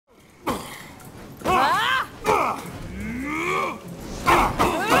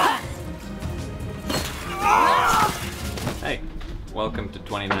welcome to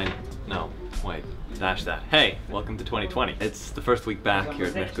 29. No, wait, dash that. Hey, welcome to 2020. It's the first week back here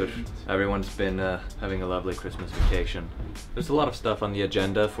at Myrkur. Everyone's been having a lovely Christmas vacation. There's a lot of stuff on the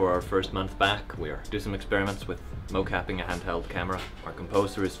agenda for our first month back. We're doing some experiments with mocapping a handheld camera. Our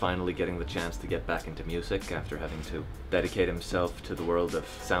composer is finally getting the chance to get back into music after having to dedicate himself to the world of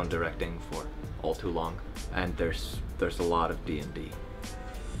sound directing for all too long. And there's a lot of D&D.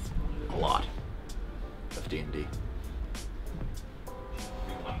 A lot of D&D.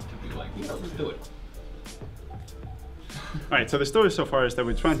 Let's do it. Alright, so the story so far is that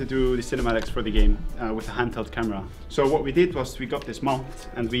we're trying to do the cinematics for the game with a handheld camera. So what we did was we got this mount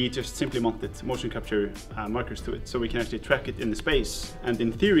and we just simply mounted motion capture markers to it so we can actually track it in the space. And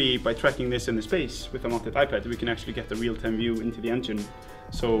in theory, by tracking this in the space with a mounted iPad, we can actually get a real-time view into the engine.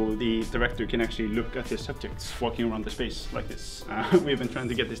 So the director can actually look at his subjects walking around the space like this. We've been trying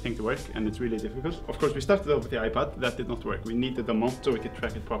to get this thing to work and it's really difficult. Of course, we started off with the iPad. That did not work. We needed the mount so we could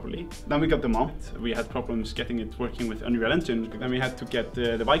track it properly. Then we got the mount. We had problems getting it working with Unreal Engine. Then we had to get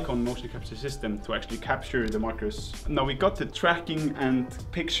the Vicon motion capture system to actually capture the markers. Now we got the tracking and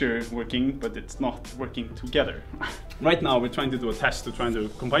picture working, but it's not working together. Right now we're trying to do a test to try to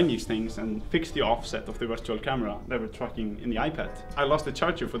combine these things and fix the offset of the virtual camera that we're tracking in the iPad. I lost the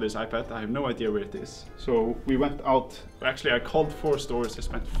charger for this iPad. I have no idea where it is. So we went out, actually I called 4 stores. I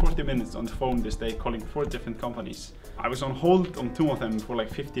spent 40 minutes on the phone this day calling 4 different companies. I was on hold on 2 of them for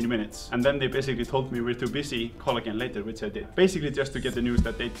like 15 minutes. And then they basically told me we're too busy, call again later, which I did. Basically just to get the news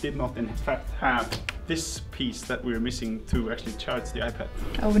that they did not in fact have this piece that we were missing to actually charge the iPad.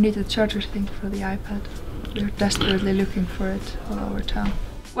 Oh, we need a charger thing for the iPad. We're desperately looking for it all over town.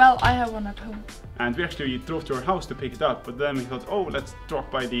 Well, I have one at home. And we actually drove to our house to pick it up, but then we thought, oh, let's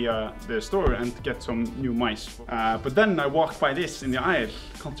drop by the store and get some new mice. But then I walked by this in the aisle,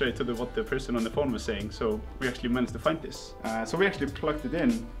 contrary to what the person on the phone was saying, so we actually managed to find this. So we actually plugged it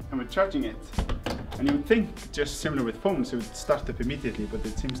in and we're charging it. And you would think, just similar with phones, it would start up immediately, but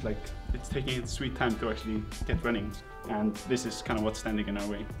it seems like it's taking its sweet time to actually get running. And this is kind of what's standing in our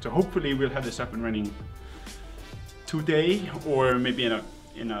way. So hopefully we'll have this up and running today, or maybe in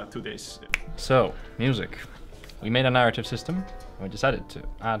 2 days. So, music. We made a narrative system, and we decided to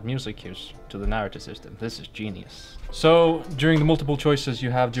add music cues to the narrative system. This is genius. So, during the multiple choices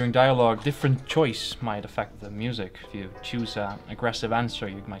you have during dialogue, different choice might affect the music. If you choose an aggressive answer,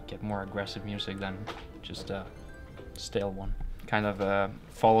 you might get more aggressive music than just a stale one. Kind of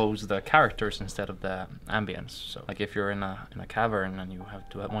follows the characters instead of the ambience. So, like if you're in a cavern and you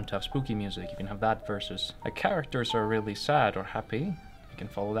want to have spooky music, you can have that versus the characters are really sad or happy. You can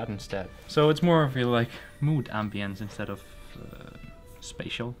follow that instead. So it's more of like mood ambience instead of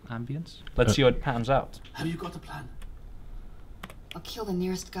spatial ambience. Let's see how it pans out. Have you got a plan? I'll kill the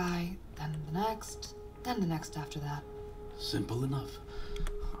nearest guy, then the next after that. Simple enough.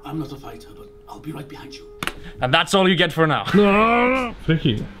 I'm not a fighter, but I'll be right behind you. And that's all you get for now.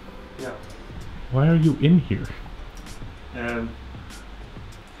 Frikki. Yeah. Why are you in here? I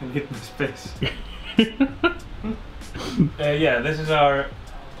get my space. Yeah, this is our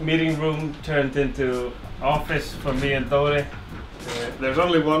meeting room turned into office for me and Dore. There's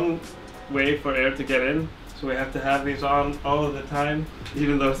only one way for air to get in, so we have to have these on all of the time,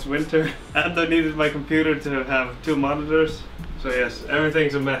 even though it's winter. And I needed my computer to have 2 monitors. So yes,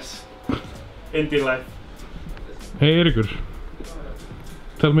 everything's a mess. Indie life. Hey Myrkur.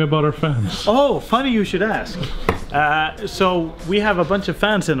 Tell me about our fans. Oh, funny you should ask. So we have a bunch of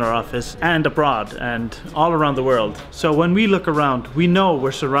fans in our office and abroad and all around the world. So when we look around, we know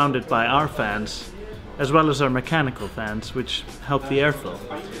we're surrounded by our fans as well as our mechanical fans, which help the airflow.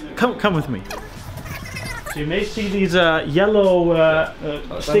 Come with me. So you may see these yellow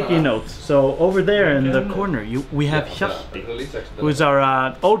sticky notes. So over there in the corner, we have Hjalti, who is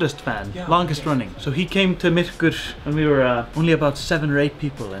our oldest fan, longest running. So he came to Myrkur when we were only about 7 or 8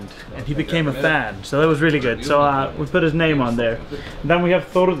 people, and he became a fan. So that was really good. So we put his name on there. And then we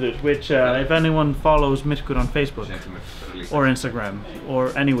have Thordur, which if anyone follows Myrkur on Facebook or Instagram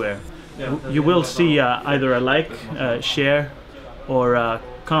or anywhere, you will see either a like, share, or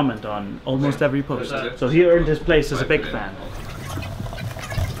comment on almost every post. So he earned his place as a big fan.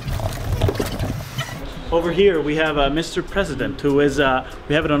 Over here we have Mr. President, who is,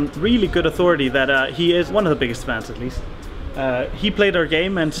 we have it on really good authority that he is one of the biggest fans at least. He played our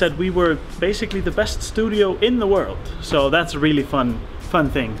game and said we were basically the best studio in the world. So that's a really fun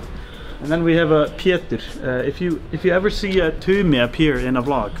thing. And then we have Pétur. If you ever see Tumi appear in a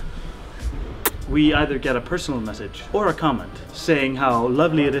vlog, we either get a personal message or a comment saying how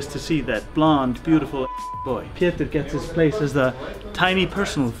lovely it is to see that blonde, beautiful boy. Peter gets his place as the tiny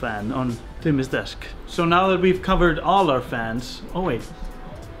personal fan on Tim's desk. So now that we've covered all our fans, oh wait,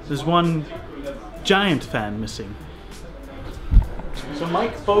 there's one giant fan missing. So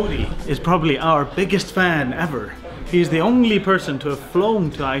Mike Bodie is probably our biggest fan ever. He's the only person to have flown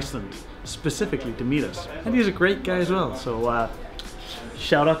to Iceland specifically to meet us. And he's a great guy as well, so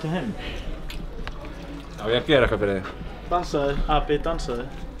shout out to him. Ja, jag gör det för det. Dansa, Api, dansa.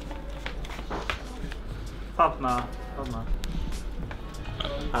 Fatna.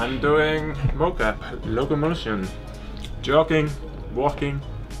 I'm doing mocap, locomotion, jogging, walking,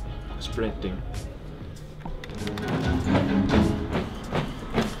 sprinting.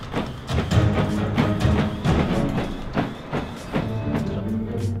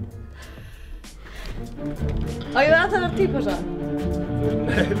 Are you that a typ person?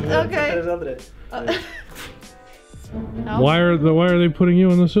 Okay. Why are they putting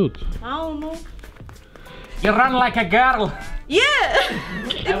you in the suit? I don't know. You run like a girl! Yeah!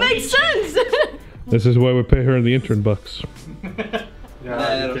 It makes sense! This is why we pay her in the intern bucks.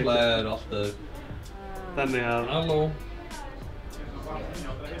 Nej, de lär ofta. Den är... Hallå.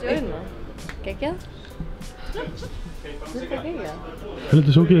 Kekka? Det är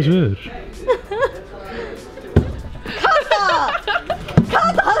lite så okej väder.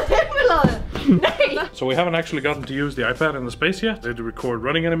 So we haven't actually gotten to use the iPad in the space yet. They had to record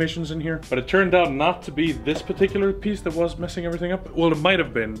running animations in here, but it turned out not to be this particular piece that was messing everything up. Well, it might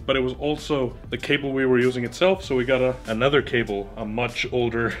have been, but it was also the cable we were using itself. So we got another cable, a much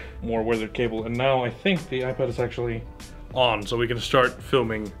older, more weathered cable, and now I think the iPad is actually on, so we can start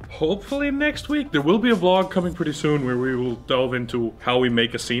filming hopefully next week. There will be a vlog coming pretty soon where we will delve into how we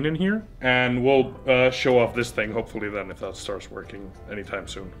make a scene in here, and we'll show off this thing hopefully then if that starts working anytime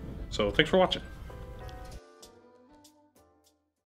soon. So thanks for watching.